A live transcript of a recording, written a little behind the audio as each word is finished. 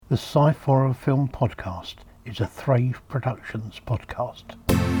The Sci-Fi Film Podcast is a Thrave Productions podcast.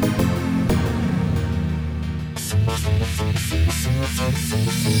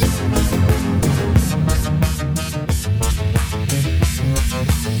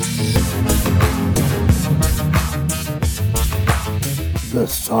 The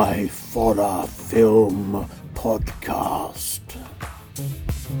Sci-Fi Film Podcast.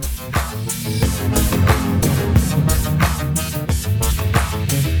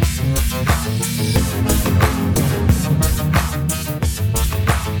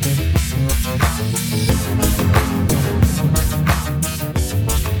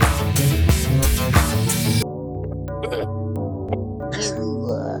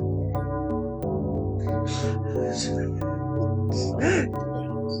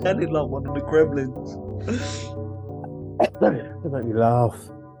 Sounded like one of the gremlins. They make me laugh.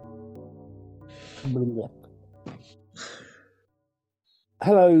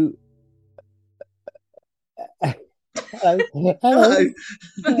 Hello.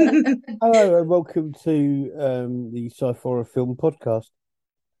 Hello, and welcome to the Sci-Fi Film Podcast.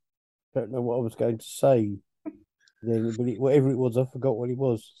 Don't know what I was going to say then, but whatever it was, I forgot what it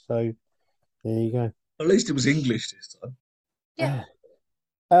was. So there you go. At least it was English this time. Yeah.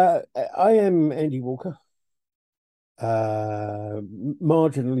 I am Andy Walker.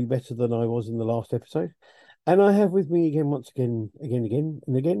 Marginally better than I was in the last episode, and I have with me again, once again,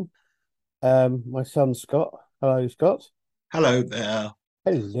 my son Scott. Hello, Scott. Hello there.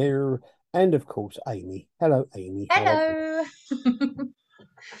 Hello, and of course Amy. Hello, Amy. Hello.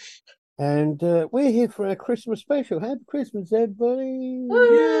 And we're here for our Christmas special. Happy Christmas, everybody!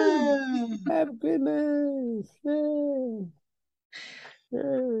 Yeah. Happy Christmas! Yeah.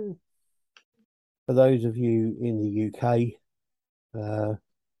 Yeah. For those of you in the UK, I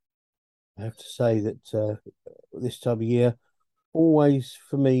have to say that this time of year always,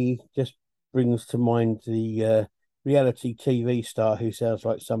 for me, just brings to mind the reality TV star who sounds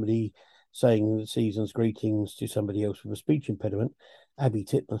like somebody saying the season's greetings to somebody else with a speech impediment, Abby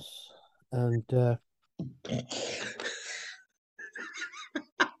Titmus. And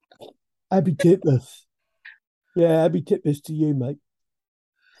Abby Titmus. Yeah, Abby Titmus to you, mate.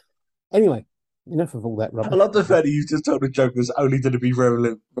 Anyway, enough of all that rubbish. I love the fact that you just told a joke that's only going to be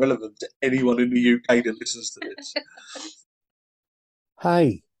relevant to anyone in the UK that listens to this.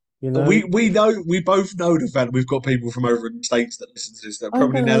 Hey, you know, we both know the fact we've got people from over in the States that listen to this. They're I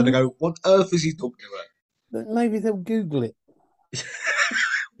probably now know. going to go, "What on earth is he talking maybe they'll Google it.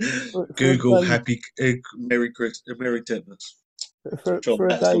 about?" Google a day- Happy Merry Titmus. For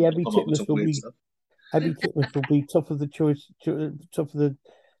a day, Abby Come up with Titmus some will weird be stuff. Abby Titmus will be top of the choice, top of the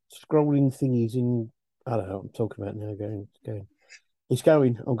scrolling thingies in. I don't know what I'm talking about now. It's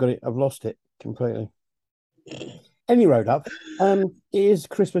going. I've got it. I've lost it completely. Any road up. It is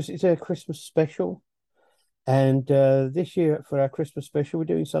Christmas. It's a Christmas special, and this year for our Christmas special, we're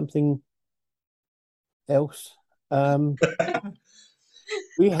doing something else.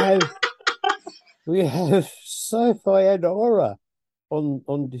 We have sci-fi and horror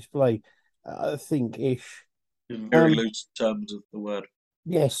on display. I think ish. In very loose terms of the word.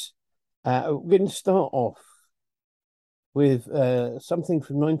 Yes. We're going to start off with something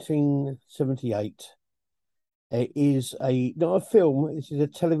from 1978. It is not a film. This is a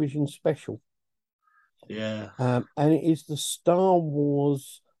television special. Yeah. And it is the Star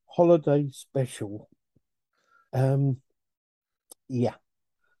Wars Holiday Special. Yeah.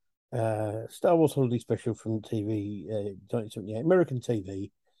 Star Wars Holiday Special from TV, 1978, American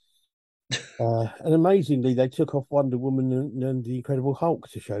TV. And amazingly, they took off Wonder Woman and the Incredible Hulk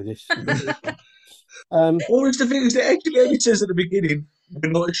to show this. Or is the thing is that actually only says at the beginning, we're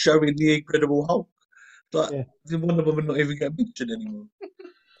not showing the Incredible Hulk. But the Wonder Woman not even get mentioned anymore.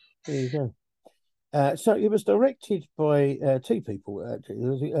 There you go. So it was directed by two people, actually.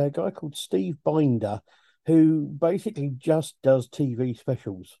 There was a guy called Steve Binder, who basically just does TV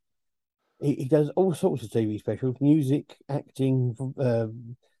specials. He does all sorts of TV specials, music, acting.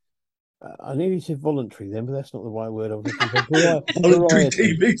 I nearly said voluntary then, but that's not the right word. I was looking for Voluntary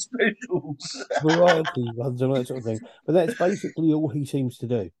TV specials. Variety ones and that sort of thing. But that's basically all he seems to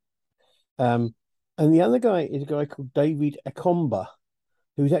do. And the other guy is a guy called David Akomba,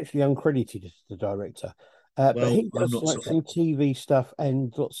 who's actually uncredited as the director. But he does like some TV stuff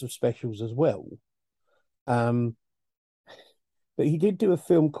and lots of specials as well. But he did do a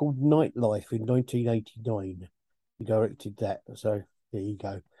film called Nightlife in 1989. He directed that. So there you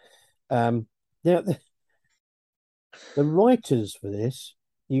go. Now, the writers for this,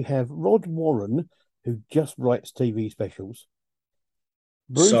 you have Rod Warren, who just writes TV specials.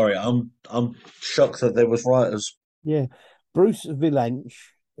 Sorry, I'm shocked that there was writers. Yeah, Bruce Vilanch,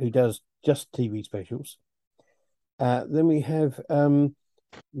 who does just TV specials. Then we have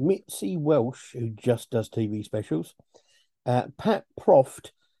Mitzi Welsh, who just does TV specials. Pat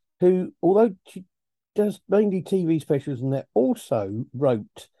Proft, who, although she does mainly TV specials, and that also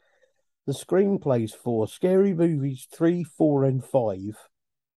wrote the screenplays for Scary Movies 3, 4, and 5,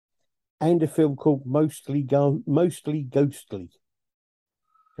 and a film called Mostly Ghostly, which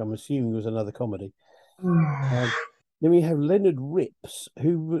I'm assuming was another comedy. Then we have Leonard Rips,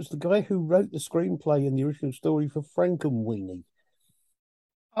 who was the guy who wrote the screenplay and the original story for Frankenweenie.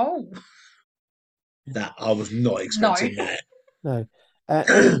 Oh. That I was not expecting that. No. And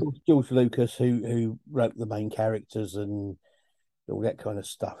of course, George Lucas, who wrote the main characters and all that kind of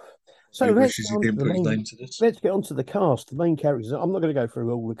stuff. So let's get on to the cast, the main characters. I'm not going to go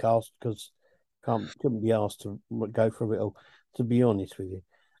through all the cast because couldn't be asked to go through it all, to be honest with you.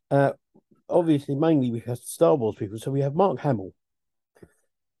 Obviously, mainly we have Star Wars people. So we have Mark Hamill.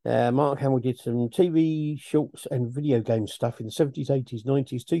 Mark Hamill did some TV shorts and video game stuff in the 70s, 80s,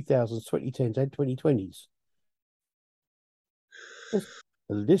 90s, 2000s, 2010s, and 2020s. There's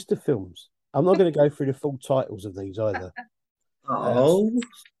a list of films. I'm not going to go through the full titles of these either.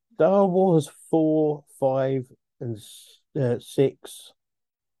 Star Wars 4, 5, and 6,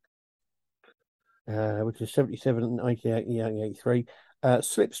 which is 77, 1980, 1983.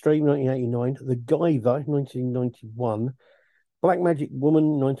 Slipstream, 1989. The Guyver, 1991. Black Magic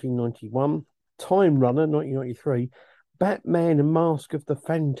Woman, 1991. Time Runner, 1993. Batman and Mask of the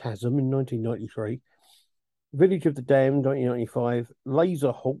Phantasm in 1993. Village of the Damned, 1995.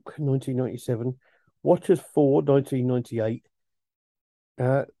 Laserhawk, 1997. Watchers 4, 1998.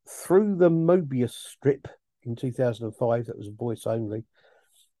 Through the Mobius Strip in 2005. That was voice only.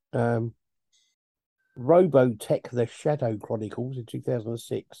 Robotech, The Shadow Chronicles in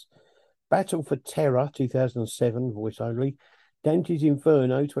 2006. Battle for Terror, 2007, voice only. Dante's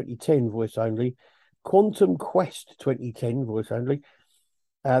Inferno, 2010, voice only. Quantum Quest, 2010, voice only.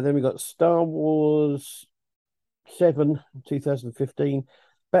 Then we got Star Wars 7, 2015.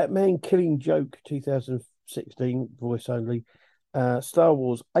 Batman Killing Joke, 2016, voice only. Star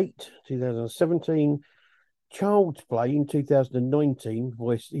Wars 8, 2017. Child's Play in 2019,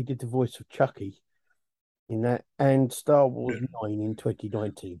 he did the voice of Chucky in that, and Star Wars 9 in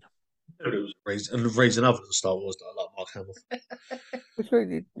 2019. It was a reason other than Star Wars that I like Mark Hamill.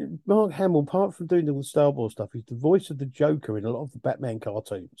 Mark Hamill, apart from doing all the Star Wars stuff, he's the voice of the Joker in a lot of the Batman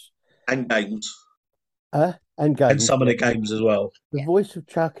cartoons. And games. And games. And some of the games as well. The voice of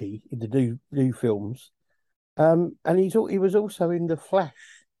Chucky in the new films. And he was also in the Flash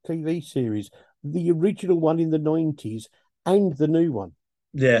TV series, the original one in the 90s and the new one.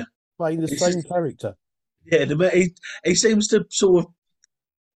 Yeah. Playing the same character. Yeah, he seems to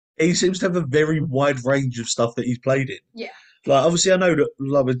have a very wide range of stuff that he's played in. Yeah. Like, obviously, I know that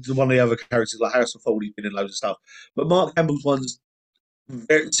one of the other characters, like Harrison Ford, he's been in loads of stuff. But Mark Hamill's ones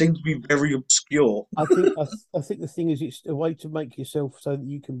seem to be very obscure. I think the thing is, it's a way to make yourself so that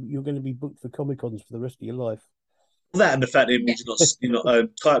you're going to be booked for Comic-Cons for the rest of your life. That and the fact that you're not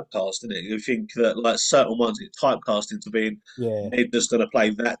typecast, isn't it? You think that like certain ones get typecast into being they're just going to play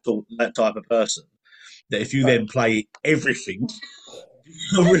that type of person. That if you then play everything,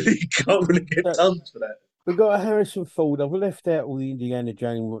 you can't really get done for that. We've got a Harrison Ford. I've left out all the Indiana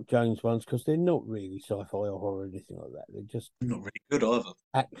Jones ones because they're not really sci-fi or horror or anything like that. They're just not really good either.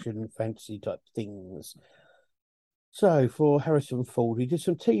 Action and fantasy type things. So for Harrison Ford, he did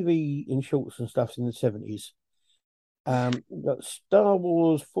some TV in shorts and stuff in the 70s. We've got Star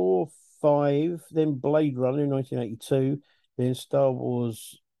Wars 4, 5, then Blade Runner in 1982, then Star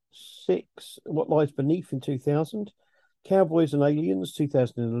Wars 6, What Lies Beneath in 2000, Cowboys and Aliens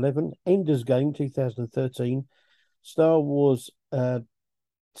 2011, Ender's Game 2013, Star Wars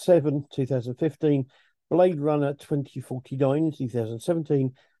 7 2015, Blade Runner 2049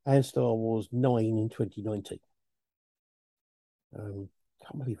 2017, and Star Wars 9 in 2019.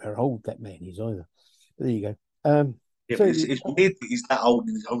 Can't believe how old that man is either. But there you go. So it's weird that he's that old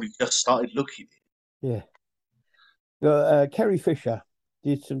and he's only just started looking. Yeah. Carrie Fisher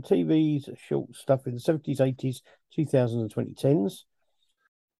did some TV short stuff in the 70s, 80s, 2000s, and 2010s.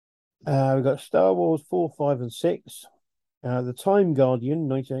 We've got Star Wars 4, 5, and 6. The Time Guardian,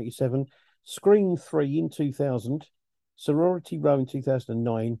 1987. Scream 3 in 2000. Sorority Row in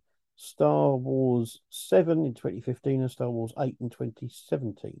 2009. Star Wars 7 in 2015 and Star Wars 8 in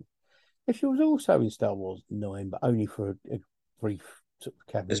 2017. She was also in Star Wars 9, but only for a brief sort of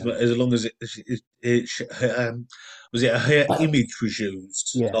cameo. As long as her image was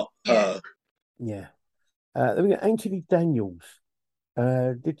used, not her. Yeah. Then we got Anthony Daniels.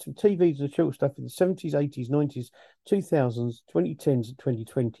 Did some TVs and short stuff in the 70s, 80s, 90s, 2000s, 2010s, and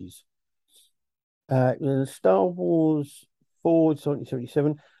 2020s. Star Wars 4,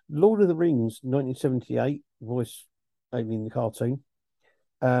 1977. Lord of the Rings, 1978, voice in the cartoon.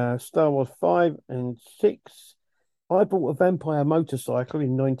 Star Wars 5 and 6. I bought a vampire motorcycle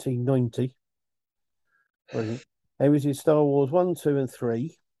in 1990. Brilliant. It was in Star Wars 1, 2, and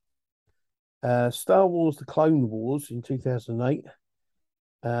 3. Star Wars The Clone Wars in 2008.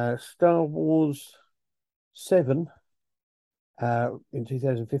 Star Wars 7 in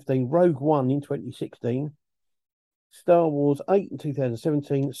 2015. Rogue One in 2016. Star Wars 8 in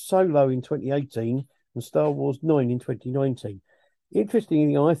 2017. Solo in 2018. And Star Wars 9 in 2019. The interesting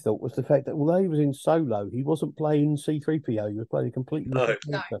thing I thought was the fact that although he was in Solo, he wasn't playing C-3PO. He was playing a completely different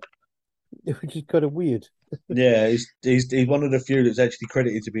character, which is kind of weird. Yeah, he's one of the few that's actually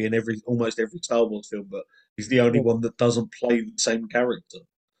credited to be in almost every Star Wars film, but he's the only one that doesn't play the same character.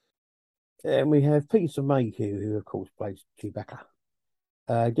 And we have Peter Mayhew, who of course plays Chewbacca.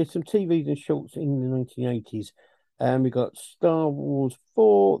 Did some TVs and shorts in the 1980s. And we got Star Wars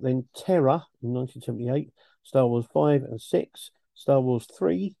 4, then Terror in 1978, Star Wars 5 and 6, Star Wars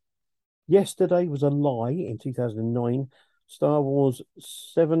 3, Yesterday Was a Lie in 2009, Star Wars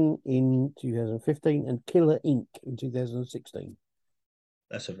 7 in 2015, and Killer Inc. in 2016.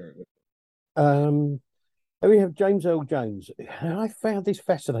 That's a very good one. We have James Earl Jones. I found this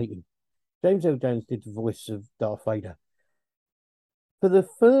fascinating. James Earl Jones did the voice of Darth Vader. For the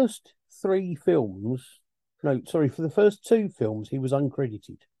first 3 films, for the first 2 films, he was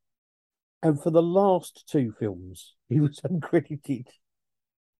uncredited. And for the last 2 films, he was uncredited.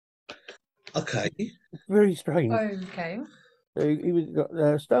 Okay. Very strange. Okay. He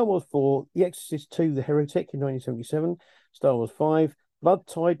was Star Wars 4, The Exorcist 2, The Heretic in 1977, Star Wars 5, Blood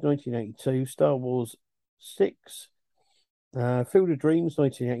Tide 1982, Star Wars 6, Field of Dreams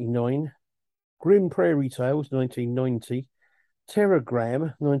 1989, Grim Prairie Tales 1990,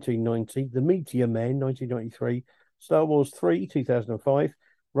 Terrorgram 1990, The Meteor Man 1993, Star Wars 3 2005,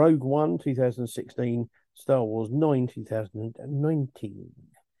 Rogue One 2016, Star Wars 9 2019.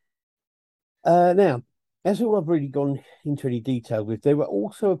 Now, as all I've really gone into any detail with, there were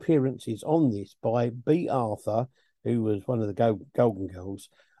also appearances on this by B. Arthur, who was one of the Golden Girls,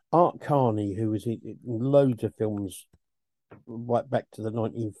 Art Carney, who was in loads of films right back to the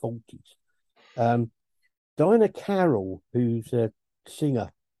 1940s. Dinah Carroll, who's a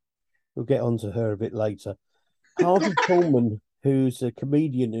singer. We'll get onto her a bit later. Harvey Pullman, who's a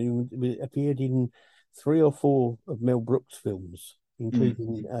comedian who appeared in 3 or 4 of Mel Brooks' films,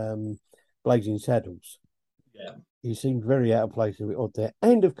 including Blazing Saddles. Yeah. He seemed very out of place, a bit odd there.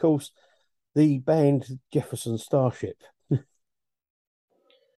 And, of course, the band Jefferson Starship.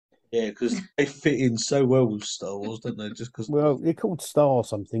 Yeah, because they fit in so well with Star Wars, don't they? Just because. Well, they're called Star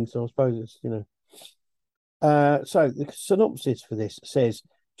something, so I suppose it's, So the synopsis for this says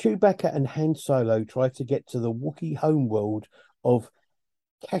Chewbacca and Han Solo try to get to the Wookiee homeworld of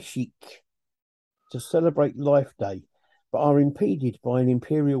Kashyyyk to celebrate Life Day, but are impeded by an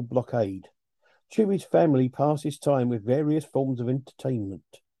Imperial blockade. Chewie's family passes time with various forms of entertainment.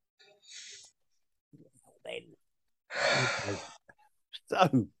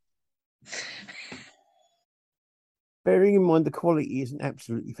 So, bearing in mind the quality isn't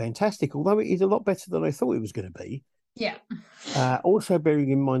absolutely fantastic, although it is a lot better than I thought it was going to be. Yeah. Also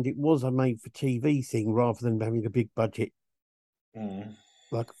bearing in mind it was a made-for-TV thing rather than having a big budget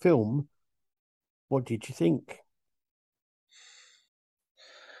like a film. What did you think?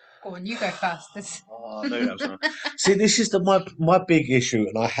 Go on, you go first. Oh, no, that was right. See, this is my big issue,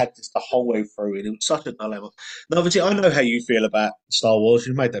 and I had this the whole way through, and it was such a dilemma. Now, obviously, I know how you feel about Star Wars.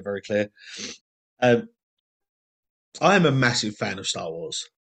 You made that very clear. I am a massive fan of Star Wars.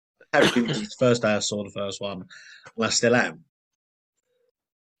 The first day I saw the first one, and I still am.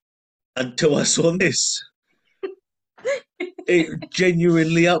 Until I saw this. It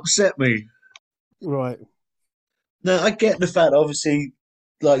genuinely upset me. Right. Now, I get the fact, obviously,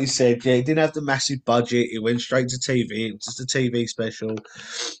 like you said, yeah, it didn't have the massive budget. It went straight to TV. It was just a TV special.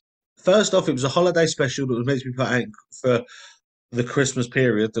 First off, it was a holiday special that was meant to be put out for the Christmas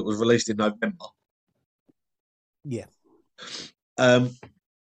period that was released in November. Yeah. And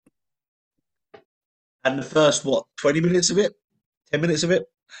the first, 20 minutes of it? 10 minutes of it?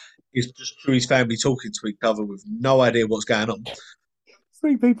 Is just Chewie's family talking to each other with no idea what's going on.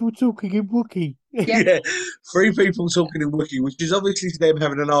 3 people talking in Wookiee. Yeah, 3 people talking in Wookiee, which is obviously them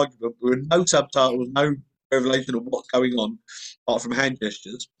having an argument with no subtitles, no revelation of what's going on, apart from hand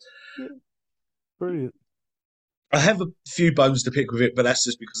gestures. Yeah. Brilliant. I have a few bones to pick with it, but that's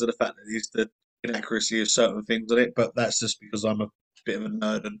just because of the fact that it's the inaccuracy of certain things on it. But that's just because I'm a bit of a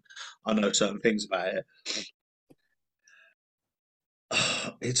nerd and I know certain things about it.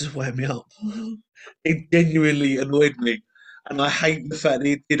 It just wound me up. It genuinely annoyed me, and I hate the fact that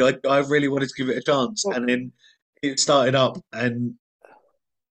it did. I really wanted to give it a chance, and then it started up, and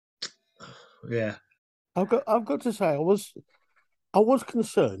yeah. I've got to say, I was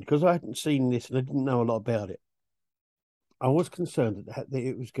concerned because I hadn't seen this and I didn't know a lot about it. I was concerned that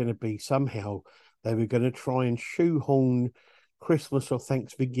it was going to be somehow they were going to try and shoehorn Christmas or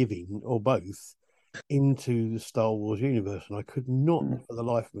Thanksgiving or both into the Star Wars universe, and I could not for the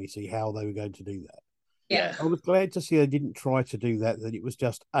life of me see how they were going to do that. Yeah. I was glad to see they didn't try to do that, that it was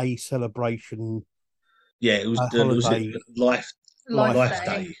just a celebration. Yeah, it was a the holiday. Life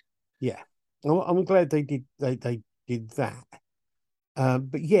Day. Yeah. I'm glad they did that.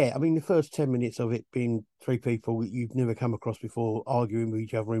 But yeah, I mean, the first 10 minutes of it being three people that you've never come across before arguing with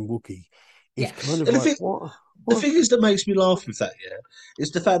each other in Wookiee is kind of And like, what? The thing is that makes me laugh with that, yeah,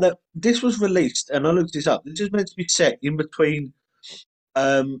 is the fact that this was released, and I looked this up, this is meant to be set in between,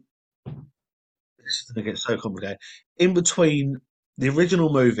 this is going to get so complicated, in between the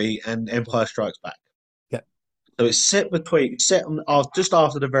original movie and Empire Strikes Back. Yeah. So it's set on, just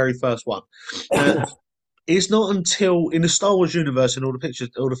after the very first one. It's not until in the Star Wars universe and all the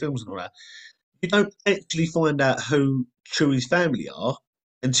pictures, all the films and all that, you don't actually find out who Chewie's family are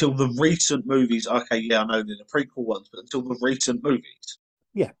until the recent movies. Okay, yeah, I know they're the prequel ones, but until the recent movies.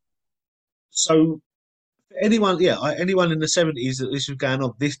 Yeah. So anyone in the 70s that this was going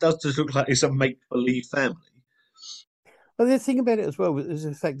on, this does just look like it's a make-believe family. But the thing about it as well is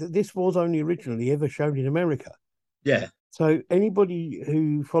the fact that this was only originally ever shown in America. Yeah. So anybody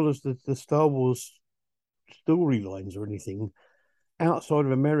who follows the Star Wars storylines or anything outside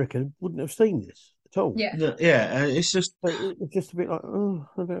of America wouldn't have seen this at all. Yeah. Yeah, it's just it's just a bit like, oh,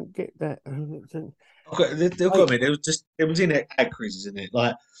 I don't get that. Okay, they've got me. It was in ad creases in it.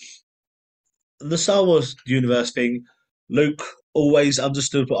 Like the Star Wars universe thing, Luke always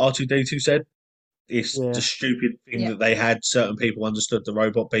understood what R2D2 said. It's the stupid thing that they had. Certain people understood the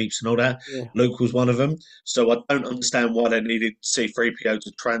robot beeps and all that. Yeah. Luke was one of them. So I don't understand why they needed C3PO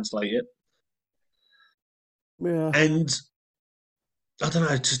to translate it. Yeah. And I don't know,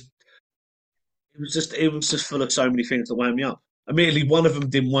 it was just full of so many things that wound me up. Immediately, one of them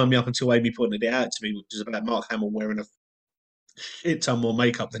didn't wind me up until Amy pointed it out to me, which is about Mark Hamill wearing a shit ton more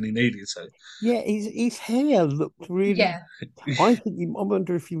makeup than he needed to. Yeah, his hair looked really. Yeah. I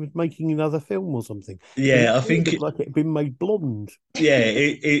wonder if he was making another film or something. Yeah, I think it looked like it had been made blonde. Yeah,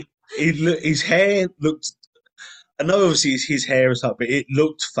 his hair looked. I know obviously his hair is up, but it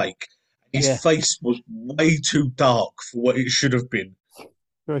looked fake. His face was way too dark for what it should have been.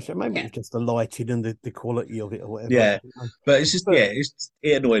 So maybe it was just the lighting and the quality of it or whatever. Yeah, but it's just it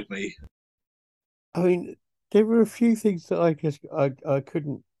annoyed me. I mean, there were a few things that I guess I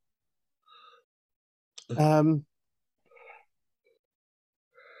couldn't. The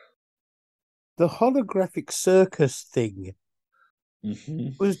holographic circus thing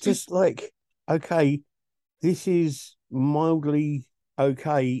was just like, okay, this is mildly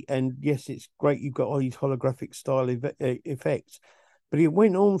okay, and yes, it's great. You've got all these holographic style effects, but it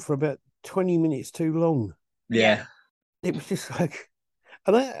went on for about 20 minutes too long. Yeah, it was just like.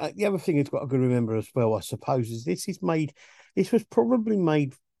 And the other thing it's got to remember as well, I suppose, is this was probably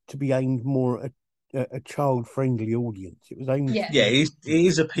made to be aimed more at a child-friendly audience. It was aimed. Yeah, it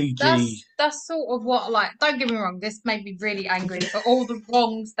is a PG. That's sort of what, like, don't get me wrong, this made me really angry for all the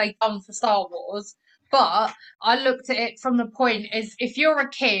wrongs they've done for Star Wars. But I looked at it from the point is if you're a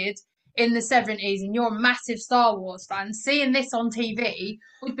kid in the 70s and you're a massive Star Wars fan, seeing this on TV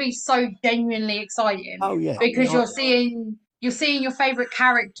would be so genuinely exciting. Oh yeah, because you're seeing your favorite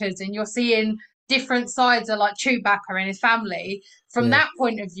characters and you're seeing different sides of like Chewbacca and his family. From that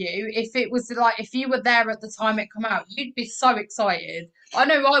point of view, if you were there at the time it come out, you'd be so excited. I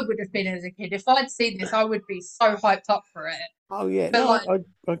know I would have been as a kid. If I'd seen this, I would be so hyped up for it. Oh yeah, but no,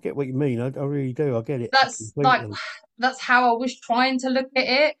 I get what you mean. I really do. I get it. That's how I was trying to look at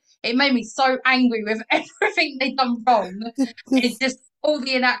it. It made me so angry with everything they've done wrong. It's just all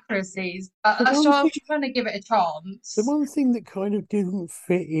the inaccuracies. I was trying to give it a chance. The one thing that kind of didn't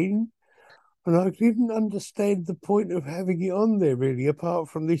fit in, and I didn't understand the point of having it on there really, apart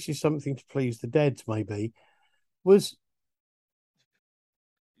from this is something to please the dads maybe, was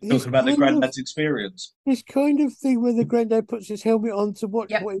talking about the granddad's experience. This kind of thing where the granddad puts his helmet on to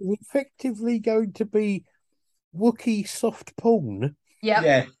watch what is effectively going to be Wookiee soft porn.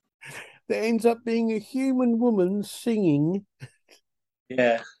 Yeah. That ends up being a human woman singing.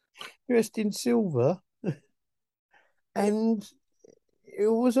 Yeah. Dressed in silver. And it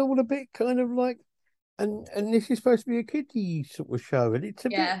was all a bit kind of like, And this is supposed to be a kiddie sort of show, and it's a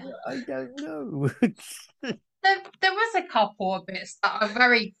bit, Yeah. I don't know. There was a couple of bits that are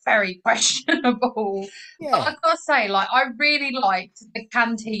very, very questionable. But Yeah, I've got to say, like, I really liked the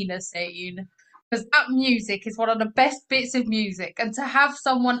cantina scene because that music is one of the best bits of music, and to have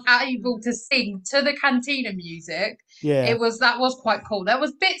someone able to sing to the cantina music, yeah. that was quite cool. There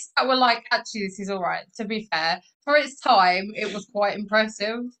was bits that were like, actually, this is all right. To be fair, for its time, it was quite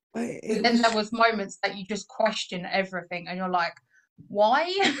impressive. It Then was. there was moments that you just question everything, and you're like,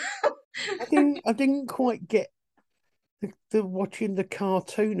 why? I didn't quite get the watching the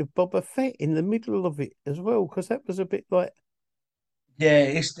cartoon of Boba Fett in the middle of it as well, because that was a bit like, Yeah,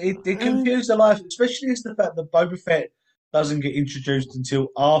 it confused the life, especially as the fact that Boba Fett doesn't get introduced until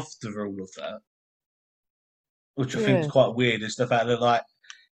after all of that, which I think is yeah, quite weird. Is the fact that like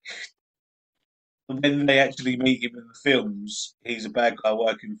when they actually meet him in the films, he's a bad guy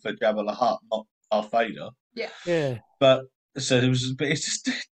working for Jabba the Hutt, not Darth Vader. Yeah. yeah, But so it was, but it's just.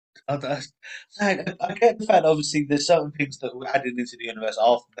 I get the fact. Obviously, there's certain things that were added into the universe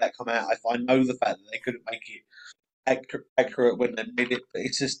after that come out. I know the fact that they couldn't make it accurate when they made it, but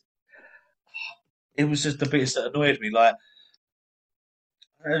it's just it was just the bits that annoyed me. Like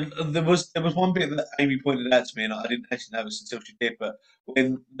there was one bit that Amy pointed out to me, and I didn't actually notice until she did. But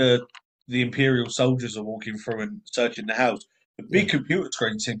when the Imperial soldiers are walking through and searching the house, the yeah, big computer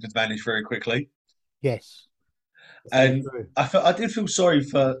screen seemed to vanish very quickly. yes. So And true. I did feel sorry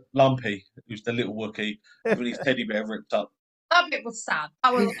for Lumpy, who's the little Wookiee, having his teddy bear ripped up. That bit was sad.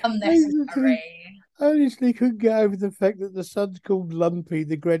 That was I unnecessary. honestly couldn't get over the fact that the son's called Lumpy,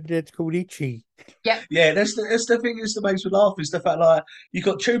 the granddad's called Itchy. Yep. Yeah, that's the thing that makes me laugh is the fact like you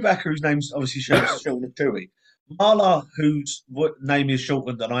got Chewbacca, whose name's obviously shortened of Chewie. Marla, whose name is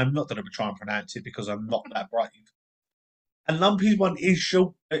shortened, and I'm not going to try and pronounce it because I'm not that brave. And Lumpy's one is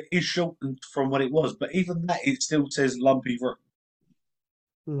shortened from what it was, but even that it still says Lumpy Room,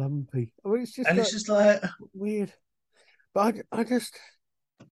 Lumpy. I mean, it's just and it's like just like weird. But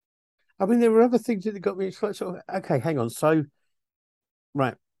I mean, there were other things that got me. It's like sort of, okay, hang on. So,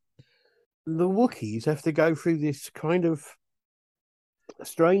 right, the Wookiees have to go through this kind of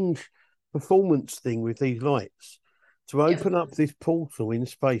strange performance thing with these lights to Yep. open up this portal in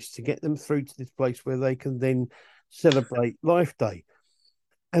space to get them through to this place where they can then celebrate Life Day.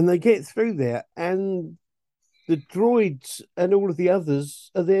 And they get through there, and the droids and all of the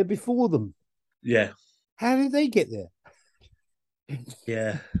others are there before them. yeah, How did they get there?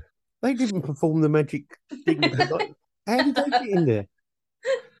 yeah. They didn't perform the magic thing. How did they get in there?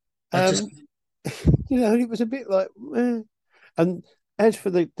 I just It was a bit like, and as for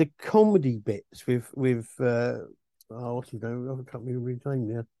the comedy bits with what's his name? I can't remember his name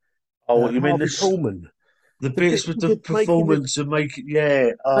now. oh, you mean Harvey this? Korman. The The bits bit with the with performance and making,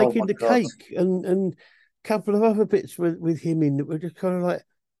 yeah. Oh making my the god. cake and a couple of other bits with him in that were just kind of like,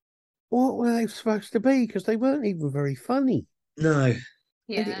 what were they supposed to be? Because they weren't even very funny. No. And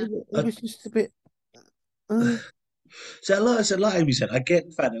Yeah. it was just a bit. Uh, So, like I said, like Amy said, I get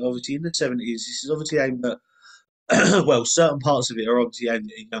the fact that obviously in the 70s, this is obviously aimed at, well, certain parts of it are obviously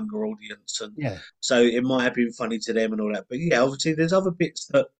aimed at a younger audience, and yeah, so it might have been funny to them and all that. But yeah, obviously there's other bits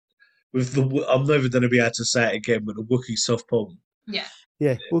that with the I'm never going to be able to say it again, but the Wookiee soft porn. Yeah.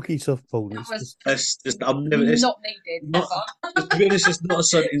 yeah. Wookiee softball. That It's was just That's just I'm never. It's not needed not. ever. To be honest, it's not a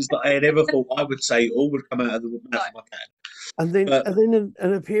sentence that I had ever thought I would say or would come out of the No. mouth of my dad. and But then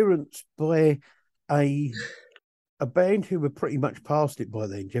an appearance by a a band who were pretty much past it by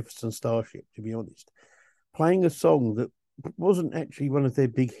then, Jefferson Starship, to be honest, playing a song that wasn't actually one of their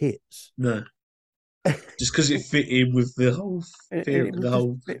big hits. no, just because it fit in with the whole And fear, it was the just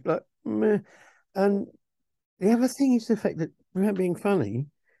whole. a bit like, meh. And the other thing is the fact that, without being funny,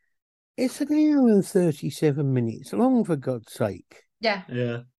 it's an hour and 37 minutes long, for God's sake. Yeah.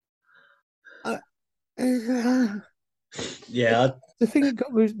 Yeah, Uh, yeah. the thing that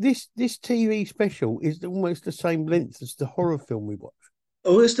got was this TV special is almost the same length as the horror film we watched.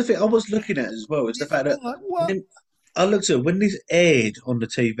 Oh, it's the thing I was looking at as well. It's the fact that Like, what? when I looked at it, when this aired on the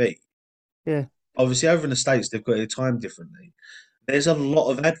TV, Yeah. obviously over in the States they've got it timed differently. There's a lot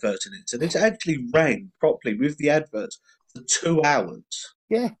of adverts in it, so this actually ran properly with the adverts for 2 hours.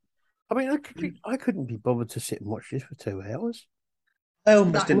 Yeah. I mean, I couldn't be bothered to sit and watch this for 2 hours. I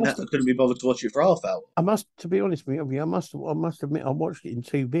almost No. didn't. I couldn't be bothered to watch it for half hour. I must, to be honest with you, I must admit, I watched it in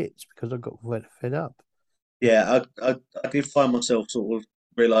two bits because I got fed up. Yeah, I did find myself sort of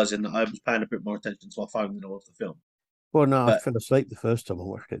realizing that I was paying a bit more attention to my phone than I was the film. Well, no, I But fell asleep the first time I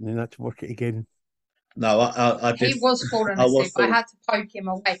watched it, and then I had to watch it again. no, I did. He was falling I was asleep. I thought, had to poke him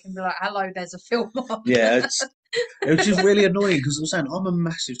awake and be like, hello, there's a film on. yeah, Which is really annoying because I'm saying I'm a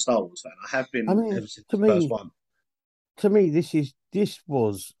massive Star Wars fan. I have been ever since the first one. To me, this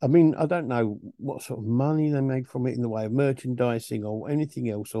was. I mean, I don't know what sort of money they made from it in the way of merchandising or anything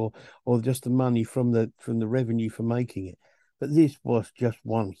else, or just the money from the revenue for making it. But this was just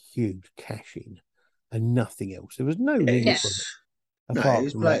one huge cash in, and nothing else. There was no need for it.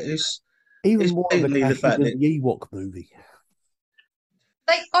 Apart from that, it's even more of a cash in than the Ewok movie.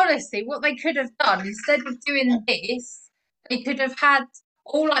 Like, honestly, what they could have done instead of doing this, they could have had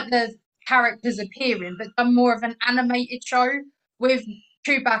all like the characters appearing, but done more of an animated show with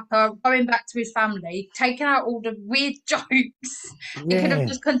Chewbacca going back to his family, taking out all the weird jokes. Yeah. They could have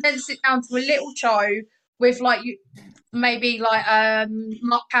just condensed it down to a little show with like maybe like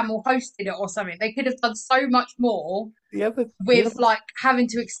Mark Hamill hosted it or something. They could have done so much more with like having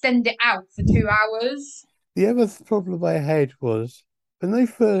to extend it out for 2 hours. The other problem I had was when they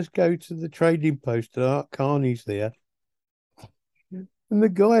first go to the trading post and Art Carney's there, and the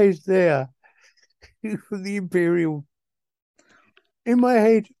guy is there from the Imperial. In my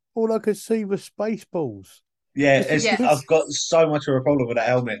head, all I could see was Spaceballs. Yeah, I've got so much of a problem with that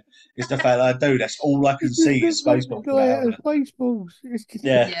helmet. It's the fact that I do. That's all I can see is Spaceballs. Spaceballs.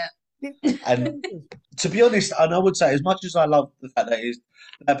 Yeah. And to be honest, and I would say, as much as I love the fact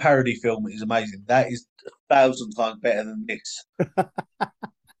that parody film is amazing, that is 1,000 times better than this.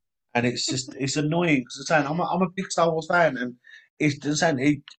 And it's annoying because I'm a big Star Wars fan, and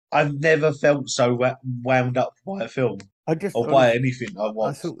I've never felt so wound up by a film by anything I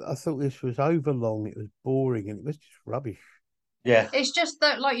watched. I thought this was overlong. It was boring, and it was just rubbish. Yeah, it's just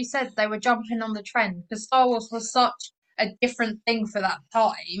that, like you said, they were jumping on the trend because Star Wars was such a different thing for that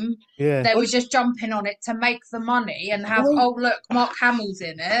time. Yeah, they were just jumping on it to make the money and have look, Mark Hamill's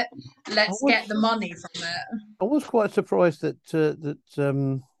in it. Let's get the money from it. I was quite surprised that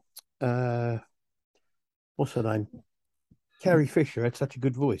what's her name? Carrie Fisher had such a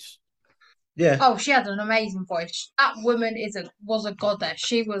good voice. Yeah. Oh, she had an amazing voice. That woman was a goddess.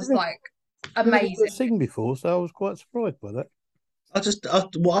 She was like amazing. I've never seen before, so I was quite surprised by that.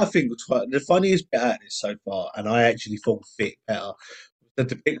 What I think was the funniest bit out of this so far, and I actually thought fit better, the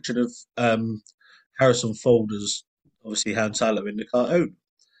depiction of Harrison Ford as obviously Han Solo in the cartoon.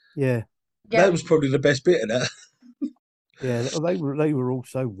 Yeah. That was probably the best bit of that. Yeah, they were all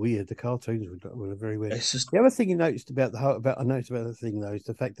so weird. The cartoons were very weird. The other thing you noticed about the thing though is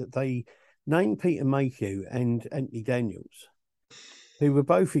the fact that they named Peter Mayhew and Anthony Daniels, who were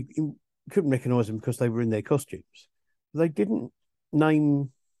both couldn't recognise them because they were in their costumes. They didn't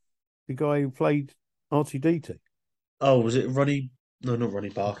name the guy who played R2-D2. Oh, was it Ronnie? No, not Ronnie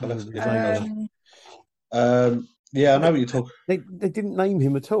Barker. Yeah, I know what you're talking. They didn't name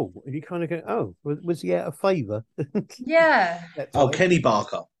him at all, and you kind of go, "Oh, was he out of favour?" Yeah. Oh, Kenny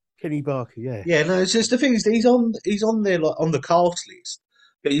Barker. Kenny Barker, yeah. Yeah, no, it's just the thing is he's on there like on the cast list,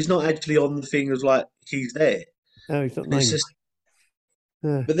 but he's not actually on the thing as like he's there. No, he's not named. It's just.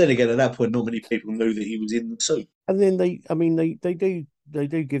 But then again, at that point, not many people knew that he was in the suit. And then they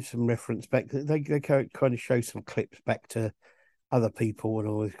do give some reference back. They kind of show some clips back to other people and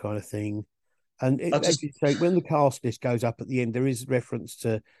all this kind of thing. And so when the cast list goes up at the end, there is reference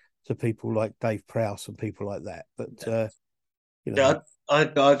to people like Dave Prowse and people like that. But yeah, I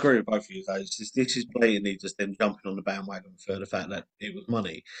agree with both of you guys. This is blatantly just them jumping on the bandwagon for the fact that it was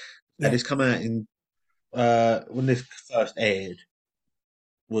money. Yeah. And it's come out in when this first aired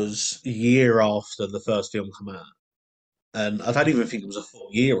was a year after the first film came out, and I don't even think it was a full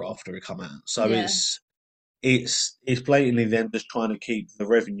year after it come out. So it's blatantly them just trying to keep the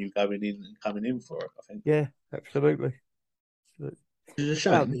revenue going in and coming in for it, I think. Yeah, absolutely. It's a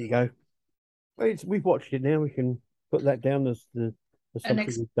shame. Oh, there you go. Well, we've watched it now. We can put that down as something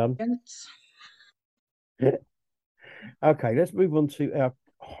we've done. Yeah. Okay, let's move on to our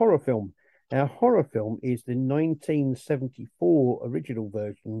horror film. Our horror film is the 1974 original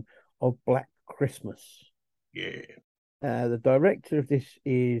version of Black Christmas. Yeah. The director of this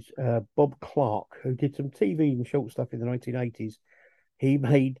is Bob Clark, who did some TV and short stuff in the 1980s. He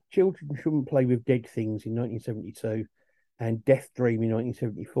made Children Shouldn't Play with Dead Things in 1972 and Death Dream in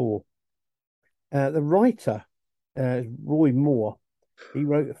 1974. The writer, Roy Moore, he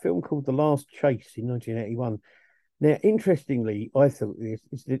wrote a film called The Last Chase in 1981. Now, interestingly, I thought this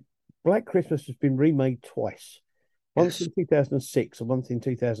is that Black Christmas has been remade twice. Once in 2006 and once in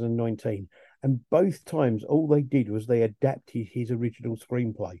 2019. And both times, all they did was they adapted his original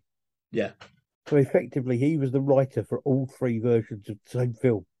screenplay. Yeah. So effectively, he was the writer for all three versions of the same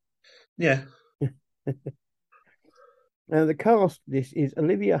film. Yeah. Now, the cast, this is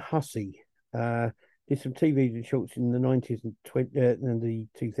Olivia Hussey. Did some TV and shorts in the 90s and the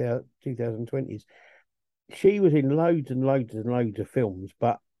 2020s. she was in loads and loads and loads of films,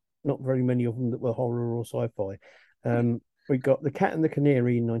 but not very many of them that were horror or sci-fi. We got The Cat and the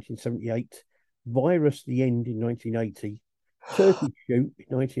Canary in 1978, Virus: The End in 1980, Turkey Shoot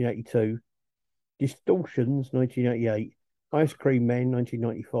in 1982, Distortions 1988, Ice Cream Man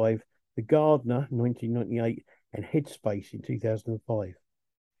 1995, The Gardener 1998, and Headspace in 2005.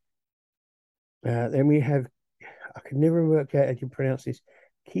 Then we have, I can never work out how to pronounce this,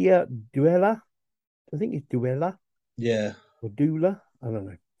 Kia Duella. I think it's Duella. Yeah. Or Dula. I don't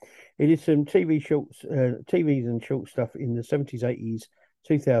know. It is some TV shorts, TVs and short stuff in the 70s, 80s,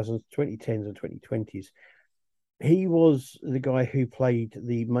 2000s, 2010s, and 2020s. He was the guy who played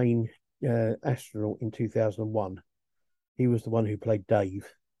the main astronaut in 2001. He was the one who played Dave.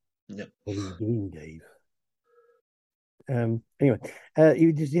 Yep. What are you doing, Dave? Anyway,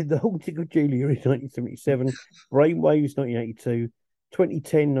 he just did The Haunting of Julia in 1977, Brainwaves 1982,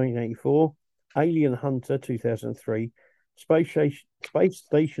 2010, 1984, Alien Hunter 2003, Space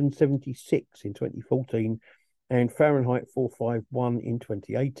Station 76 in 2014, and Fahrenheit 451 in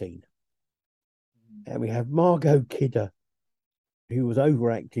 2018. And we have Margot Kidder, who was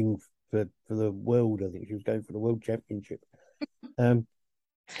overacting for the world. I think she was going for the world championship.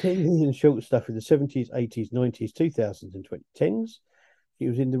 TV and short stuff in the 70s, 80s, 90s, 2000s, and 2010s. She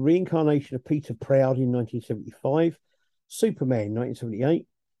was in The Reincarnation of Peter Proud in 1975, Superman 1978,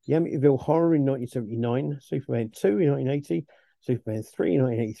 The Amityville Horror in 1979, Superman 2 in 1980, Superman 3 in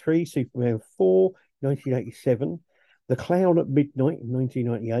 1983, Superman 4 in 1987, The Clown at Midnight in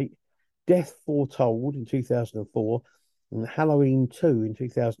 1998, Death Foretold in 2004, and Halloween 2 in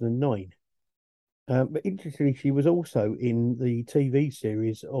 2009. But interestingly, she was also in the TV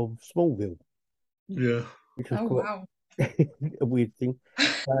series of Smallville. Yeah. Which was quite a weird thing.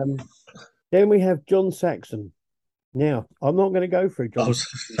 Then we have John Saxon. Now, I'm not going to go through John. I was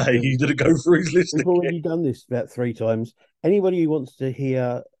saying, you didn't go through his list. We've already done this about 3 times. Anybody who wants to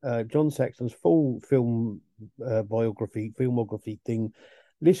hear John Saxon's full filmography thing,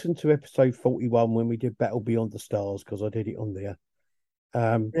 listen to episode 41 when we did Battle Beyond the Stars, because I did it on there.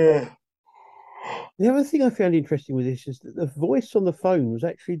 Yeah. The other thing I found interesting with this is that the voice on the phone was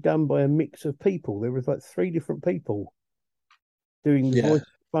actually done by a mix of people. There was like 3 different people doing the voice on the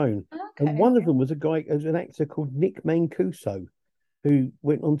phone. Okay. And one of them was an actor called Nick Mancuso, who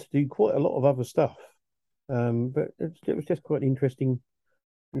went on to do quite a lot of other stuff. But it was just quite an interesting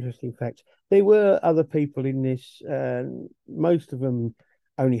fact. There were other people in this. Most of them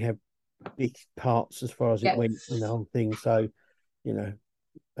only have big parts as far as it went in the whole thing. So,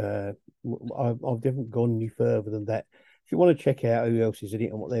 I've definitely gone any further than that. If you want to check out who else is in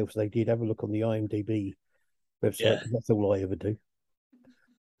it and what else they did, have a look on the IMDb website. Yeah. That's all I ever do.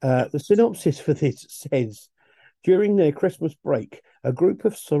 The synopsis for this says, during their Christmas break, a group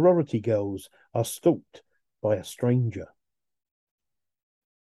of sorority girls are stalked by a stranger.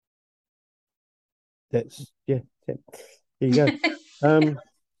 There you go.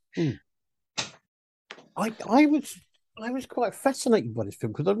 I was quite fascinated by this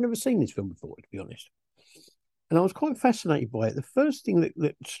film because I've never seen this film before, to be honest. And I was quite fascinated by it. The first thing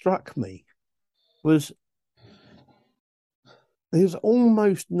that struck me was there's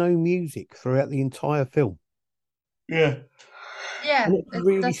almost no music throughout the entire film. Yeah. Yeah,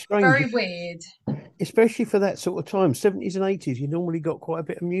 that's strange. Very weird. Especially for that sort of time, 70s and 80s, you normally got quite a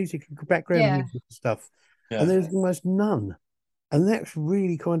bit of music and background music and stuff. Yeah. And there's almost none. And that's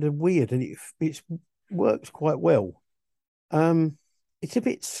really kind of weird, and it works quite well. It's a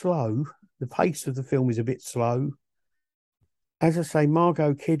bit slow. The pace of the film is a bit slow. As I say,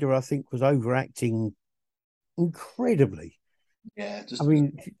 Margot Kidder, I think, was overacting incredibly. Yeah, I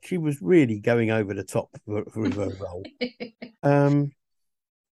mean, she was really going over the top for her role.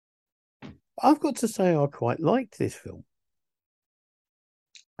 I've got to say, I quite liked this film.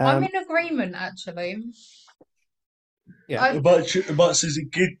 I'm in agreement, actually. Yeah, but since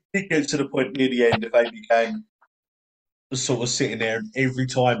it did get to the point near the end, if they became sort of sitting there, and every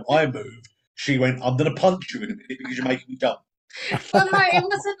time I moved, she went, "I'm going to punch you in a minute because you're making me jump." Well, no, it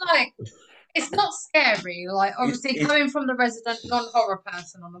wasn't like. It's not scary. Like, obviously, coming from the resident non-horror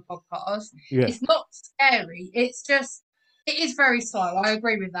person on the podcast, it's not scary. It's just, it is very slow. I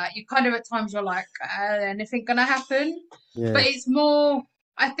agree with that. You kind of, at times, you're like, anything going to happen? Yeah. But it's more,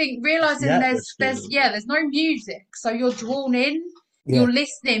 I think, realising there's no music. So you're drawn in. Yeah. You're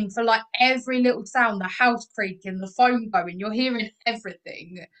listening for like every little sound, the house creaking, the phone going. You're hearing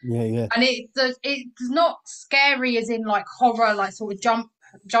everything. Yeah, yeah. And it's not scary as in like horror, like sort of jump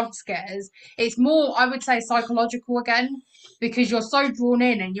jump scares. It's more, I would say, psychological again, because you're so drawn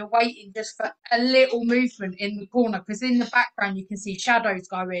in and you're waiting just for a little movement in the corner, because in the background you can see shadows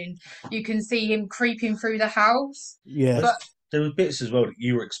going, you can see him creeping through the house. Yeah. But there were bits as well that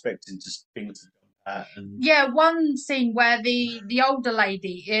you were expecting things to come at, and yeah, one scene where the older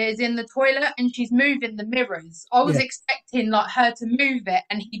lady is in the toilet and she's moving the mirrors. I was expecting like her to move it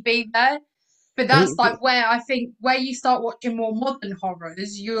and he'd be there. But that's like where I think where you start watching more modern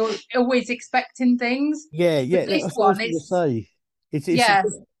horrors, you're always expecting things. Yeah. But this That's what I one, was going to say. It's yeah,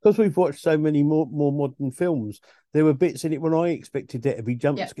 because we've watched so many more modern films. There were bits in it when I expected there to be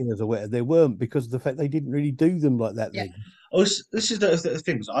jump scares or whatever. There weren't, because of the fact they didn't really do them like that then. oh, this is the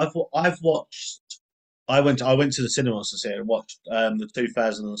things I've watched. I went to the cinemas to see it and watched the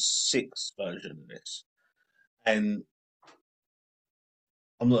 2006 version of this, and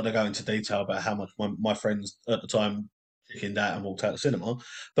I'm not going to go into detail about how much my friends at the time chickened out and walked out of the cinema,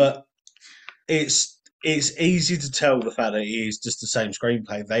 but it's easy to tell the fact that it is just the same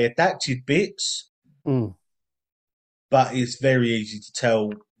screenplay. They adapted bits, but it's very easy to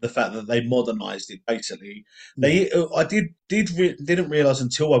tell the fact that they modernised it. Basically, I didn't realise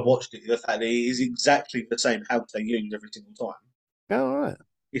until I watched it the fact that it is exactly the same house they use every single time. Oh, all right.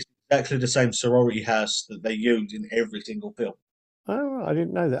 It's exactly the same sorority house that they use in every single film. Oh, right. I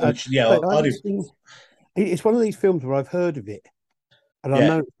didn't know that. Which, I did. It's one of these films where I've heard of it, and I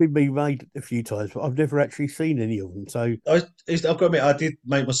know it's been remade a few times, but I've never actually seen any of them. So I've got to admit, I did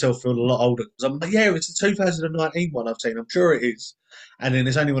make myself feel a lot older, because I'm like, yeah, it's the 2019 one I've seen. I'm sure it is. And then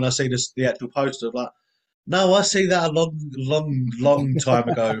it's only when I see the actual poster, I'm like, no, I see that a long time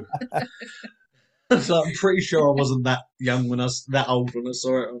ago. So I'm pretty sure I wasn't that young that old when I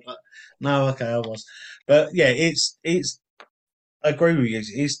saw it. I was like, no, okay, I was. But yeah, it's. I agree with you.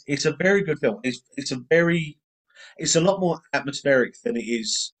 It's a very good film. It's a lot more atmospheric than it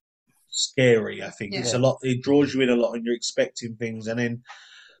is scary. I think it's a lot. It draws you in a lot, and you're expecting things, and then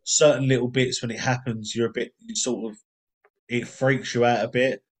certain little bits when it happens, it freaks you out a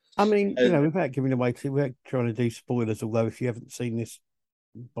bit. I mean, without giving away we're trying to do spoilers, although if you haven't seen this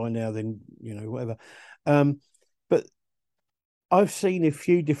by now, then whatever. But I've seen a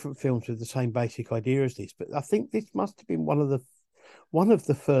few different films with the same basic idea as this, but I think this must have been one of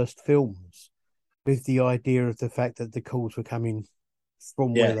the first films with the idea of the fact that the calls were coming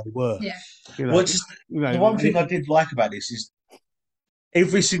from where they were. Yeah. The one thing I did like about this is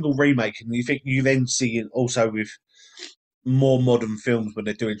every single remake, and you then see it also with more modern films when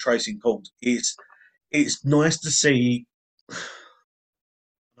they're doing tracing calls. It's nice to see.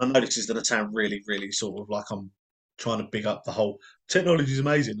 I know this is going to sound really, really sort of like I'm trying to big up the whole technology is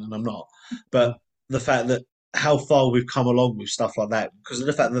amazing, and I'm not. But the fact that how far we've come along with stuff like that, because of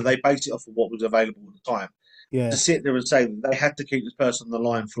the fact that they based it off of what was available at the time. Yeah. To sit there and say that they had to keep this person on the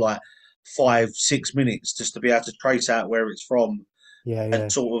line for like 5-6 minutes just to be able to trace out where it's from,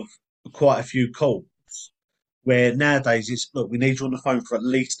 and sort of quite a few calls. Where nowadays it's, look, we need you on the phone for at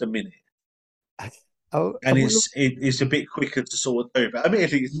least a minute. And it's a bit quicker to sort of do. But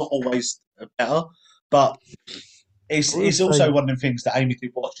admittedly, it's not always better. But it's also one of the things that Amy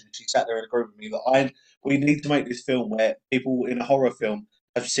did watch, and she sat there and agreed with me that we need to make this film where people in a horror film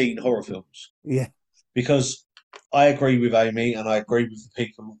have seen horror films. Yeah. Because I agree with Amy, and I agree with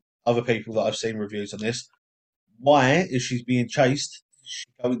other people that I've seen reviews on this. Why is she being chased? She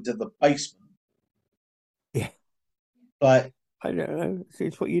go into the basement. Yeah. Like, I don't know.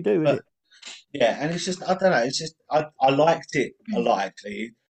 It's what you do, isn't it? Yeah, and it's just, I don't know. It's just I liked it a lot.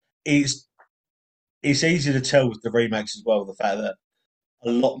 Actually, it's easy to tell with the remakes as well. The fact that a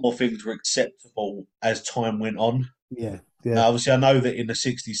lot more things were acceptable as time went on. Yeah. Now, obviously, I know that in the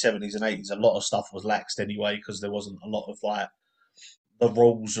 60s, 70s, and 80s, a lot of stuff was laxed anyway, because there wasn't a lot of like the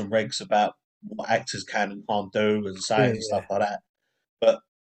rules and regs about what actors can and can't do and say and stuff like that. But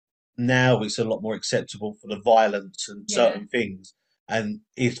now it's a lot more acceptable for the violence and certain things. And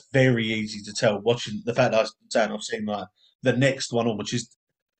it's very easy to tell watching the fact that I've seen like the next one on, which is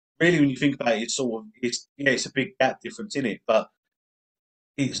really, when you think about it, it's a big gap difference in it, but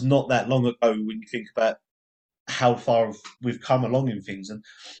it's not that long ago when you think about how far we've come along in things and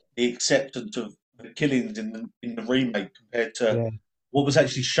the acceptance of the killings in the remake compared to what was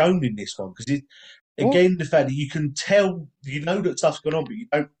actually shown in this one. Because the fact that you can tell, that stuff's going on, but you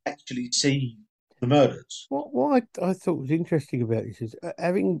don't actually see the murders. What I thought was interesting about this is,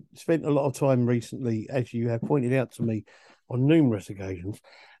 having spent a lot of time recently, as you have pointed out to me on numerous occasions,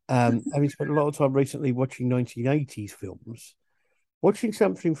 having spent a lot of time recently watching 1980s films, watching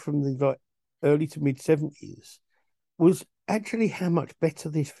something from the early to mid 70s was actually how much better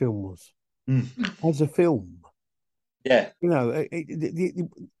this film was as a film. Yeah, You know,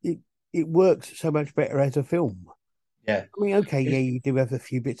 it works so much better as a film. yeah. I mean, okay, yeah, you do have a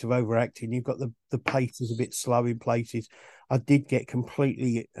few bits of overacting. You've got the pace is a bit slow in places. I did get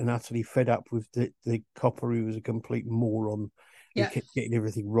completely and utterly fed up with the copper who was a complete moron. He Yeah. kept getting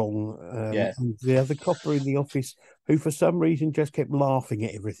everything wrong. Yeah. And the other copper in the office who, for some reason, just kept laughing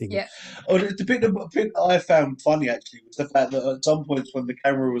at everything. Yeah. Oh, the bit that I found funny actually was the fact that at some points when the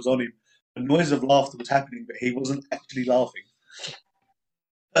camera was on him, a noise of laughter was happening, but he wasn't actually laughing.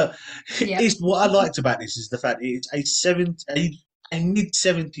 Yeah. It's what I liked about this is the fact it's a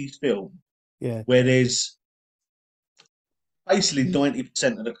mid-70s film Yeah, where there's basically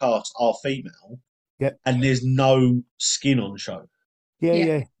 90% of the cast are female, yeah, and there's no skin on show. yeah, Yeah.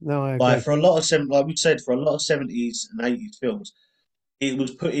 yeah. No, I Like agree. for a lot of like we said, for a lot of 70s and 80s films, it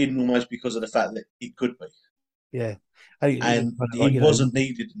was put in almost because of the fact that it could be, Yeah, and it was and kind of like, it wasn't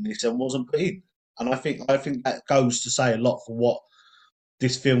needed in this and wasn't put in. And I think that goes to say a lot for what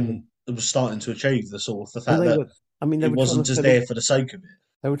this film was starting to achieve. The sort of the and fact that I mean, they it were trying wasn't to just sell all, there for the sake of it.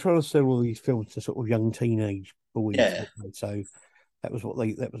 they were trying to sell all these films to sort of young teenage boys, Yeah, so that was what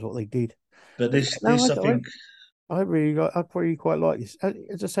they did. but But this no, this I think I really quite like this.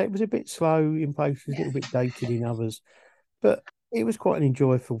 As I say, it was a bit slow in places, a Yeah. little bit dated in others, but it was quite an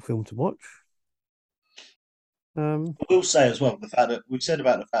enjoyable film to watch. I will say as well the fact that we've said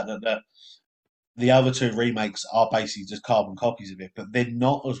about the fact that the other two remakes are basically just carbon copies of it, but they're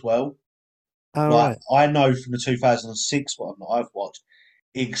not as well. All Like right, I know from the 2006 one that I've watched,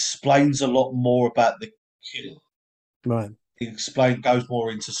 it explains a lot more about the killer. right, It goes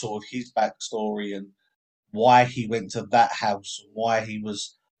more into sort of his backstory and why he went to that house and why he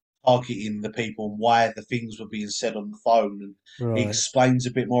was targeting the people and why the things were being said on the phone, and it right. explains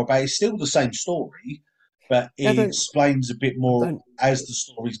a bit more about it. It's still the same story, but I it don't, explains a bit I more don't. as the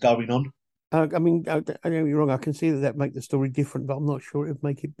story's going on. I mean, I don't get me wrong. I can see that make the story different, but I'm not sure it would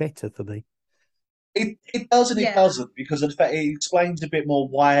make it better for me. It does and it Yeah. doesn't because of the fact it explains a bit more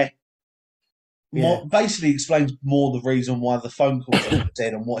why. Yeah, More basically explains more the reason why the phone calls are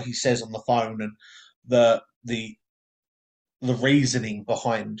dead and what he says on the phone and the the the reasoning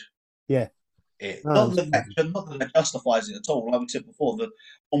behind yeah. it. I understand. Not that that justifies it at all. Like we said before,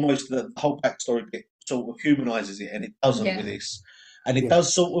 almost the whole backstory bit sort of humanizes it, and it doesn't with Yeah. this. And Yeah, it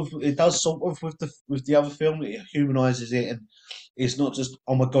does sort of with the other film. It humanizes it, and it's not just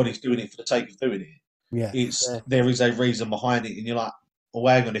oh my god, he's doing it for the sake of doing it. yeah, It's yeah, there is a reason behind it, and you're like, well,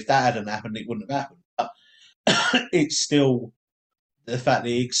 hang on, if that hadn't happened, it wouldn't have happened. But it's still the fact that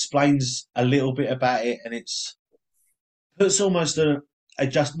he explains a little bit about it, and it's puts almost a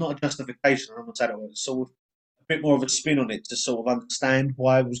just not a justification. I'm not saying it, sort of a bit more of a spin on it to sort of understand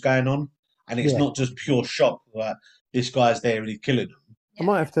why it was going on, and it's yeah. not just pure shock that this guy's there and he's killing them. I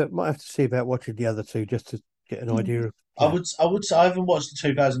might have to see about watching the other two just to get an idea of. Yeah. I would say I haven't watched the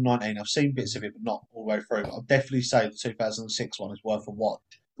 2019. I've seen bits of it, but not all the way through. But I'll definitely say the 2006 one is worth a watch,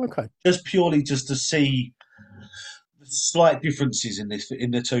 Okay. just purely just to see the slight differences in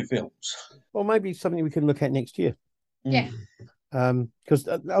the two films. Well, maybe something we can look at next year. Yeah. Because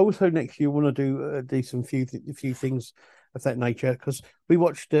also next year we want to do some few things of that nature. Because we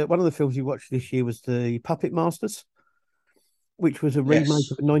watched one of the films we watched this year was the Puppet Masters, which was a remake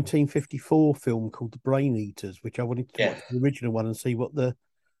Yes. of a 1954 film called The Brain Eaters, which I wanted to Yeah. watch the original one and see what the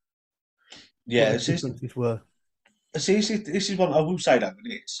Yeah. differences were. See, this is one I will say though.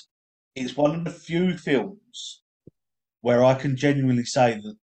 It's one of the few films where I can genuinely say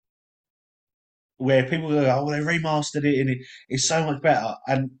that where people go, oh, they remastered it and it's so much better.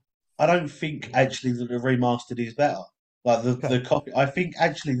 And I don't think actually that the remastered is better. Like the copy, I think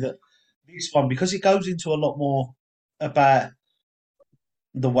actually that this one because it goes into a lot more about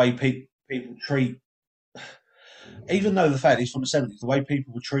the way people treat. Even though the fact is from the 70s, the way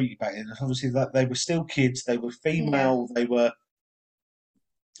people were treated back then, obviously that they were still kids, they were Yeah. female, they were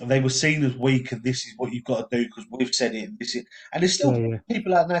seen as weak, and this is what you've got to do because we've said it. And there's still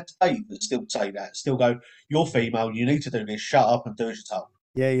people out there today that still say that, still go, "You're female, you need to do this. Shut up and do as you're told."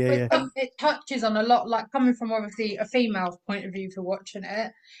 It touches on a lot, like coming from obviously a female's point of view for watching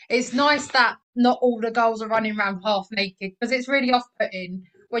it. It's nice that not all the girls are running around half naked because it's really off-putting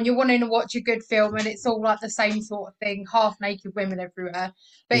when you're wanting to watch a good film and it's all like the same sort of thing, half naked women everywhere.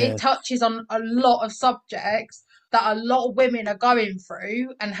 But it touches on a lot of subjects that a lot of women are going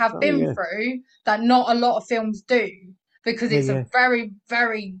through and have been through that not a lot of films do because it's a very,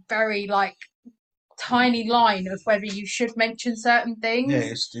 very, very like tiny line of whether you should mention certain things. Yeah,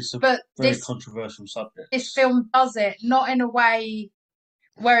 it's a very controversial subject. This film does it not in a way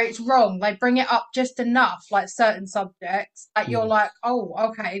where it's wrong. They bring it up just enough, like certain subjects, that you're Yeah. like, oh,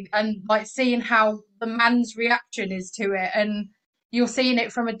 okay, and like seeing how the man's reaction is to it, and you're seeing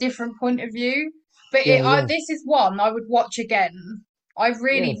it from a different point of view. But this is one I would watch again. I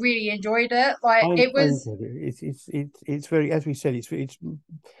really, really enjoyed it. Like I it was. enjoyed it. It's very, as we said,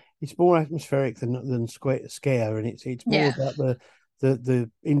 it's more atmospheric than scare, and it's more about the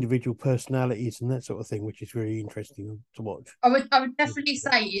individual personalities and that sort of thing, which is really interesting to watch. I would definitely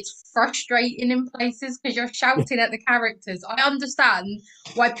say it's frustrating in places because you're shouting at the characters. I understand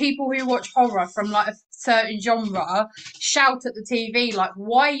why people who watch horror from like a certain genre shout at the TV, like,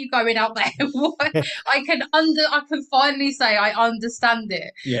 why are you going out there? I can finally say I understand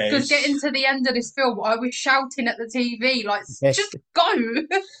it. Yeah, Because getting to the end of this film, I was shouting at the TV, like, just go.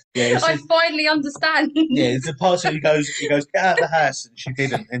 Yeah, I finally understand. Yeah, it's the part where he goes, get out of the house, and she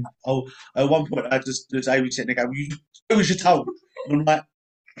didn't. And at one point, there's Amy sitting there going, you do as you're told. And I'm like,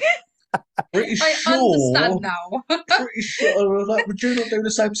 pretty sure. I understand now. Pretty sure. I was like, would you not do the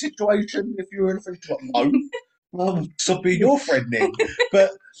same situation if you were in a friendship? No. Well, stop being your friend then.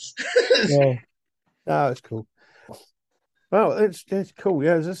 But yeah, no, it's cool. Well, it's cool.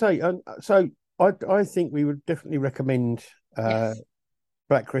 Yeah, as I say, so I think we would definitely recommend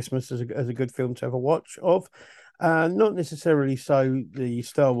Black Christmas as a good film to have a watch of. Not necessarily so the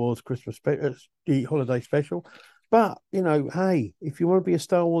Star Wars the holiday special, but hey, if you want to be a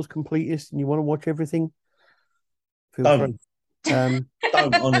Star Wars completist and you want to watch everything, feel free.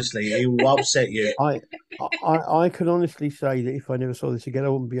 Don't honestly, it will upset you. I can honestly say that if I never saw this again, I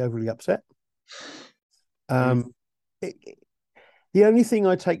wouldn't be overly upset. The only thing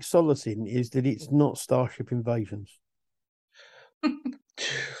I take solace in is that it's not Starship Invasions.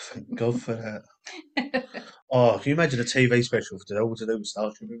 Thank God for that. Oh, can you imagine a TV special for all to do with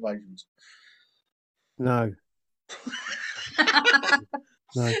Starship Invasions? No.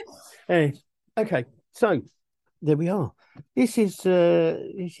 No. Okay, so there we are. This is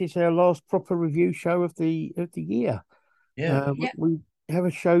our last proper review show of the year. Yeah. We have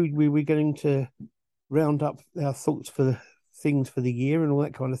a show where we're going to round up our thoughts for the things for the year and all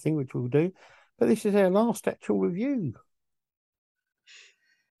that kind of thing, which we'll do. But this is our last actual review.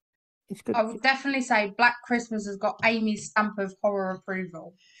 It's good. I would definitely say Black Christmas has got Amy's stamp of horror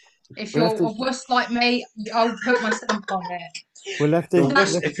approval. If you're a wuss like me, I'll put my stamp on it. We'll have to.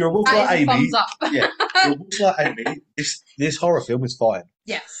 If you're a wolf like Amy, thumbs up. Yeah, if you're a wolf like Amy, this horror film is fine.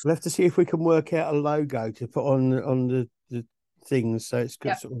 Yes. We'll have to see if we can work out a logo to put on the things, so it's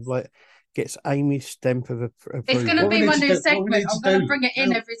good, sort of like gets Amy's stamp of approval. It's going to be my new segment. I'm going to bring it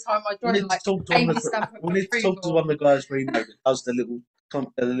in every time I join. Like Amy's stamp of approval. We need to talk to one of the guys we know that does the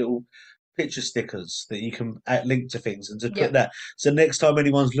little picture stickers that you can link to things and just put that. So next time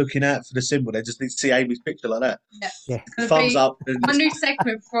anyone's looking out for the symbol, they just need to see Amy's picture like that. Yeah. Thumbs up. My new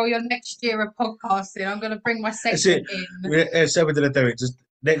segment for your next year of podcasting. I'm going to bring my segment in. So we're going to do it. Just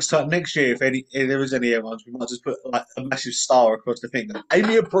next year, if there is any ones, we might just put like a massive star across the thing.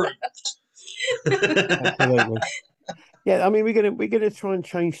 Amy approved. Absolutely. Yeah, I mean we're gonna try and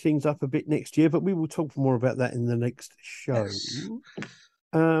change things up a bit next year, but we will talk more about that in the next show. Yes.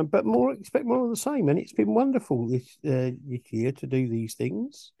 But expect more of the same, and it's been wonderful this year to do these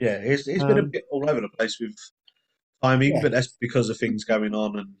things. Yeah, it's been a bit all over the place with timing, but that's because of things going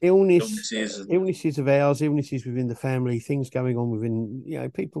on and illnesses of ours, illnesses within the family, things going on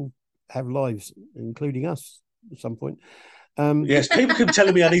within people have lives, including us at some point. Yes, people keep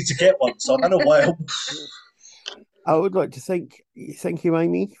telling me I need to get one, so I don't know why. I would like to thank you,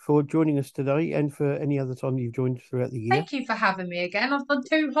 Amy, for joining us today, and for any other time you've joined throughout the year. Thank you for having me again. I've done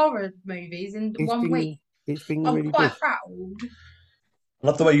 2 horror movies in 1 week. It's been I'm really quite good. proud. I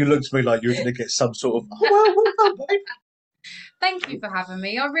love the way you looked at me like you were going to get some sort of. Well done, babe. Thank you for having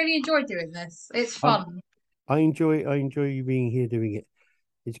me. I really enjoy doing this. It's fun. I enjoy you being here doing it.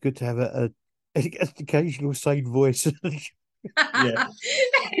 It's good to have an occasional sane voice. Yeah.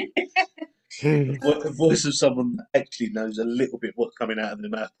 The voice of someone that actually knows a little bit what's coming out of their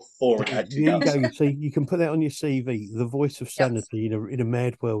mouth before it actually does. You go. See, you can put that on your CV. The voice of sanity in a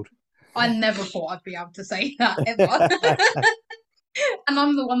mad world. I never thought I'd be able to say that ever. And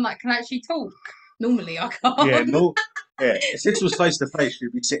I'm the one that can actually talk. Normally, I can't. Yeah, if this was face to face,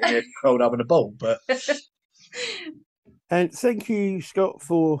 you'd be sitting there curled up in a ball. But and thank you, Scott,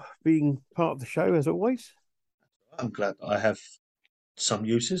 for being part of the show as always. I'm glad I have some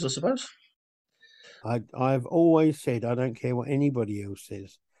uses, I suppose. I've always said I don't care what anybody else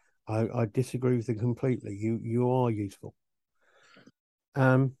says. I disagree with them completely. You are useful.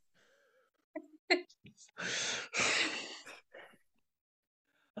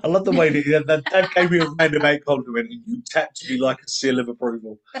 I love the way that Dad gave me a roundabout compliment and you tapped me like a seal of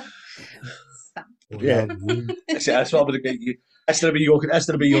approval. Yeah, that's what I'm going to get you. That's going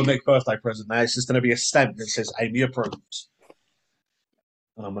to be your next birthday present. Now it's just going to be a stamp that says Amy approves.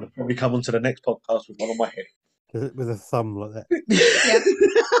 And I'm going to probably come onto the next podcast with one on my head. With a thumb like that.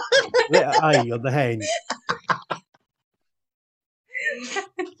 Letter A on the hand.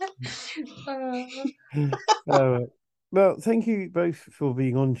 Well, thank you both for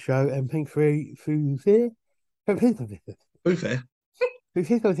being on the show, and thanks for Food Fair.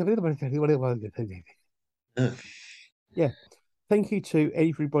 Yeah. Thank you to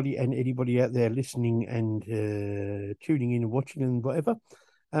everybody and anybody out there listening and tuning in and watching and whatever.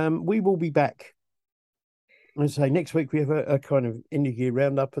 We will be back. As I say, next week we have a kind of end of year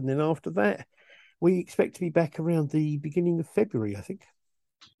roundup, and then after that, we expect to be back around the beginning of February, I think.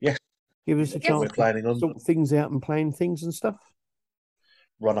 Yes. Give us a chance to sort things out and plan things and stuff.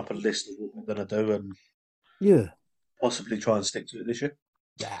 Run up a list of what we're going to do and possibly try and stick to it this year.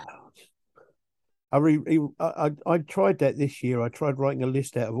 Yeah. I tried that this year. I tried writing a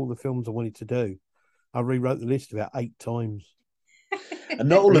list out of all the films I wanted to do. I rewrote the list about 8 times. And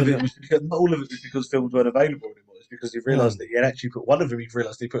not all of it was because films weren't available anymore. It's because he realised that he had actually put one of them. He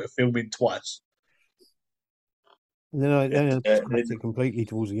realised he put a film in twice. And then I scrapped it completely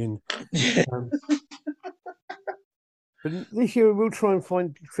towards the end. Yeah. But this year we'll try and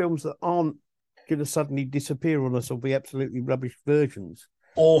find films that aren't going to suddenly disappear on us or be absolutely rubbish versions.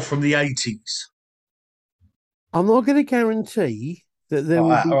 Or from the 80s. I'm not going to guarantee that there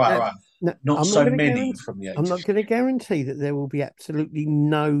will be... Right. No, not so many from the 80s. I'm not going to guarantee that there will be absolutely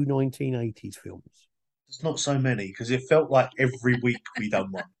no 1980s films. There's not so many, because it felt like every week we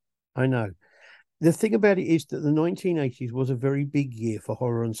done one. I know. The thing about it is that the 1980s was a very big year for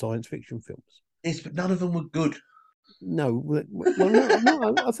horror and science fiction films. Yes, but none of them were good. No. Well,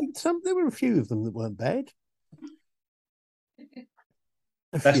 no, I think there were a few of them that weren't bad.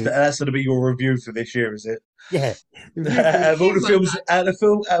 That's going to be your review for this year, is it? Yeah. Out of all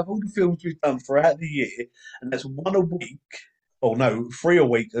the films we've done throughout the year, and that's 1 a week, or no, 3 a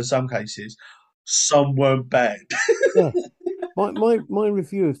week in some cases, some weren't bad. Yeah. My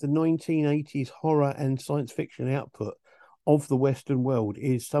review of the 1980s horror and science fiction output of the Western world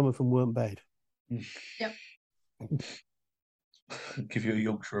is some of them weren't bad. Yep. Give you a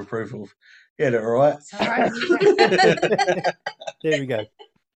Yorkshire approval. Yeah, they're all right. All right. There we go.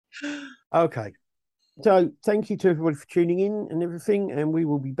 Okay. So thank you to everybody for tuning in and everything, and we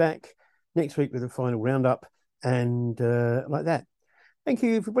will be back next week with a final roundup and like that. Thank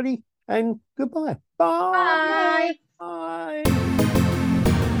you, everybody, and goodbye. Bye. Bye. Bye.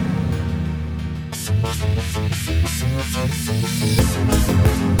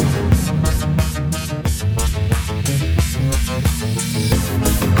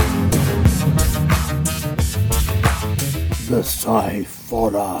 The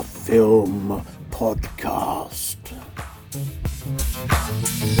Sci-Fi Film Podcast.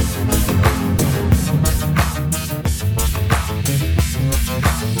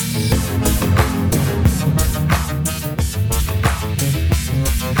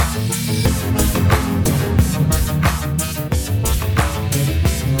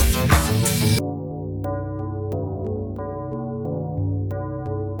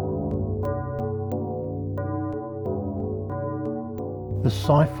 The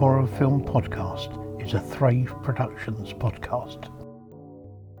Sci-Fi Film Podcast is a Thrave Productions podcast.